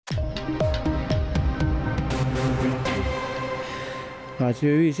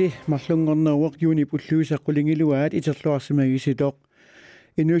Radioaviisi mallungorneruaq juunipulluisaqqulingiluaat iterluarsimagisidoq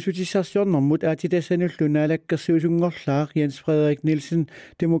inuusutissarsiornermut aatitassanullu naalakkersuusungorlaaq Jens Frederik Nielsen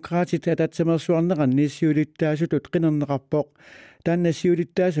demokraatit atatsamersuarneqannissiulittaasutut qinerneqarpoq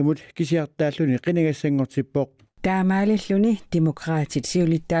taannassiulittaasamut kisiartaalluni qinigassangortippoq taamaalilluni demokraatit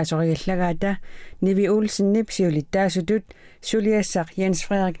siulittaasoriallagaata Nivi Olsennip siulittaasutut suliassaq Jens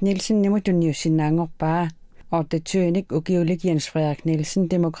Frederik Nielsen nimutunniussinnaangorpaa ortatsyönik ukiulik Jens Frederik Nielsen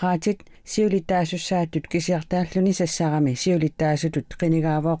demokraatit siulittaasussaattut kisiartaalluni sassarami siulittaasutut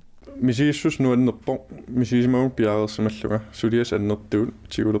qinigaavoq misiissus nuannerpoq misiisimagu piareersimalluga sulias annertuut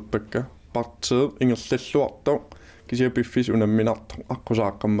tigulerpakka partiet ingerlalluartoq kisiapiffis unamminartoq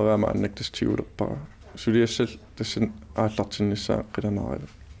aqusaaqqammeraama annaktas tigulerpara suliassal tassan aallartinnissaa qilanarilu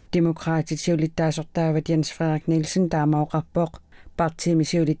demokraatit siulittaasortaavat Jens Frederik Nielsen taamauqarpoq partiimi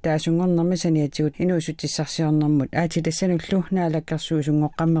siulittaasungornermi saniatigut inuusutissarsiornermut aatitassanullu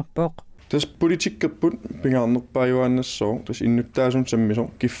naalakkersuusungоqqаммерпоq tas politikkapпут pingaarnerpaajuaannassoo tas innuttaasun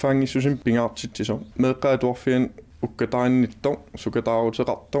sammiso kiffaangissusin pingaartittiso meeqqaatuarfian ukkataaannittoq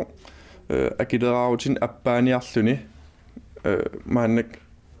sukataaruteqartoq akilerarutin appaaniarluni maannak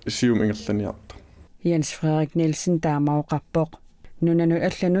sium ingerlaniartoq Jens Frederik Nielsen taamauqarpoq nunanu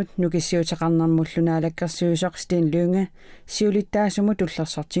allanut nukissiuteqarnermullu naalakkersuusoq Sten Lynge siulittaasumut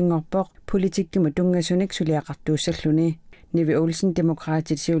ullersortingorpoq politikkimu tungasunik suliaqartuussalluni Nivi Olsen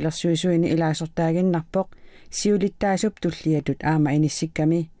demokraatit siulersuusuini ilaasortaaginnarpoq siulittaasup tulliatut aama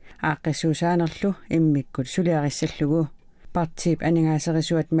inissikkami aaqqissuusaanerlu immikkut suliarissallugu partiip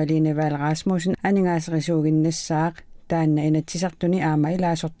aningaasерisuat Malene Wahl Rasmussen aningaasерisuuginnassaaq taanna inatsisartuni aama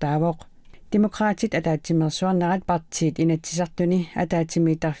ilaasortaavoq demokraatit ataatsimersuarnerat partiit inatsisartuni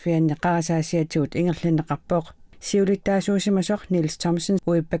ataatimitarfianne qarasaasiatuut ingerlaneqarpoq siulittaasuusimasoq Niels Thomsen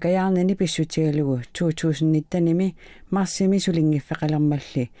uippakajaarnani pissutigalugu 2019 marsimi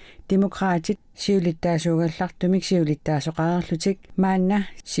sulingiffaqalermalli demokraatit siulittaasuugallartumik siulittaasoqarerlutik maanna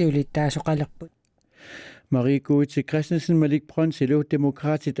siulittaasoqalerput Marikuuti Christensen Malik Pronsilu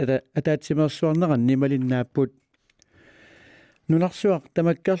demokraatit ataatsimersuarneqanni malinnaapпут nunarsuaq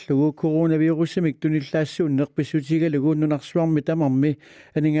tamakkarlugu coronavirussamik tunillaassuunnerpissutigalugu nunarsuarmi tamarmi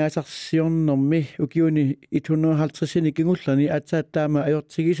aningaasarsiornermi ukiuni 150 kingullerni atsaataama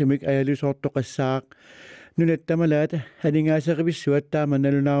ajortigisumik ajalusoortoqassaaq nunattamalaat aningaasarivissuat taama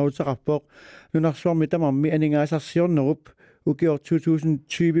nalunaaruteqarpoq nunarsuarmi tamarmi aningaasarsiornerup ukior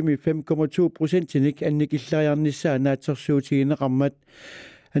 2020 5,2% annikillariarnissaa naatsersuutigineqarmat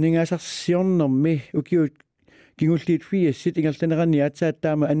aningaasarsiornermi ukiut kingulliit fiassit ingerlanerani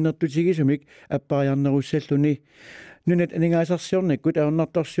atsaataama annertutigisumik appariarnerussalluni nunat aningaasarsiornikkut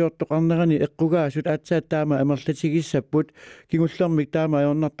aornartorsiortoqarnerani eqqugaasut atsaataama amerlatigissapпут kingullermik taama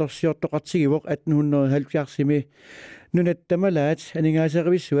aornartorsiortoqartigivoq 1870 nunat tamalaat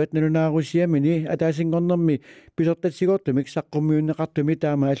aningaasarivissuat nalunaarusiamini ataasingornermi pisertatigortumik saqqummiunneqartumi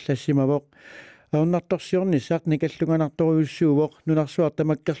taama аллассимавоq aornartorsiornissaq nikalluganartoriussuuvoq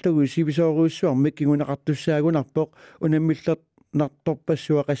nunarsuartamakkerlugu sivisooruussuarmik kingunaqartussaagunarpoq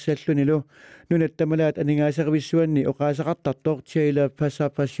unammillernertorpassuaqassallunilu nunattamalaat aningaasarivissuanni oqaasaqartartoq tiila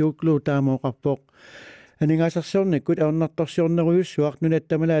passapasiuklu taamooqarpoq aningaasarsiornikkut aornartorsiorneruyussuaq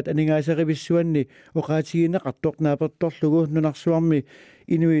nunattamalaat aningaasarivissuanni oqaatigineqartoq naapertorlugu nunarsuarmi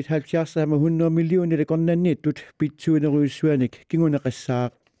inuit 70-100 millionille qonnanniittut pitsuuneruyussuanik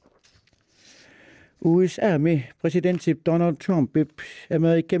kinguneqassaaq USAmi presidentip Donald Trump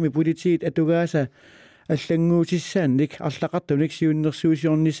Amerikami politiit atugaasa аллангуутиссаанник арлақартуник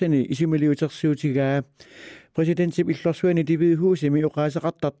сиуннерсуусиорнисани исималиутерсуутигаа presidentip иллорсуани тивиухуусими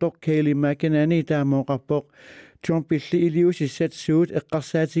оqaасақартартоқ Kayleigh McEnany таамооқарпоқ Trump илли илиусиссатсуут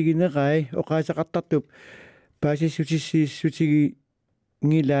эққарсаатигинерай оqaасақартартуп паасиссутиссииссутиги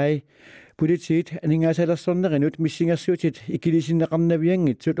ngilai politiit aningaasалерсорнеринут миссингерсуутит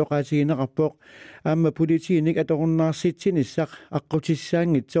икилисиннеқарнавиангитсут оqaатигинеқарпоқ аама политииник аторуннаарситсиниссақ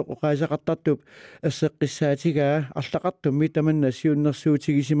аққутиссаангитсоқ оqaасақартартуп ассеққиссаатигаа арлақартумми таманна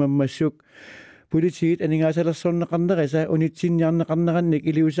сиуннерсуутигисимаммассук politiit aningaasалерсорнеқарнериса унитсинниарнеқарнеранник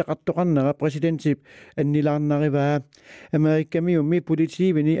илиусеқартоқарнера presidentip аннилаарнариваа америккамиумми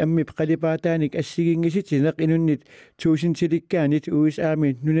политиивини аммип қалипаатааник ассигингиситинеқ инуннит туусинтиликкаанит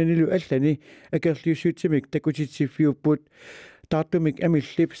USAми нунанилу аллани акерлиуссуутсимик такутитсиффиуппут таартумик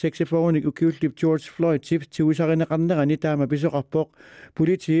амиллип 46-ник укиуллип George Floyd тип тиусаринеқарнерани таама писоқарпоқ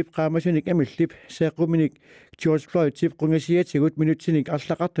политиип qaamasunik амиллип сеққуминик George Floyd тип қунгасиатигут минутсиник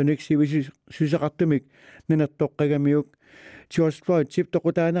арлақартуник сивисусеқартумик нанаттоққагамиук Tiospo tip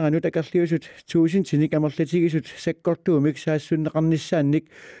toqutaaneraanut akerliusut tuusintinik amerlatigisut sakkortuumik saassunneqarnissaannik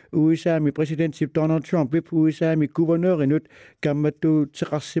uisaami presidentship Donald Trump uisaami guverneurinut kammattu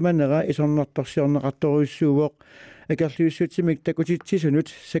teqarsimanera isornertorsiorneqartoruissuuvoq akerliussutimik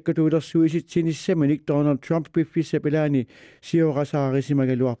takutittisunut sakkatuulersuisitsinissamanik Donald Trump piffissapilani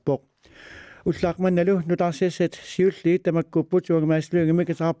siorasaarissimagaluarpoq Ullaakkmannalu nutarsiassat siulli tamakkupputuangamaasluungamik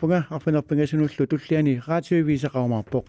ataarpunga arpanerpingasunullu tulliani Radioaviisi qaumaarpoq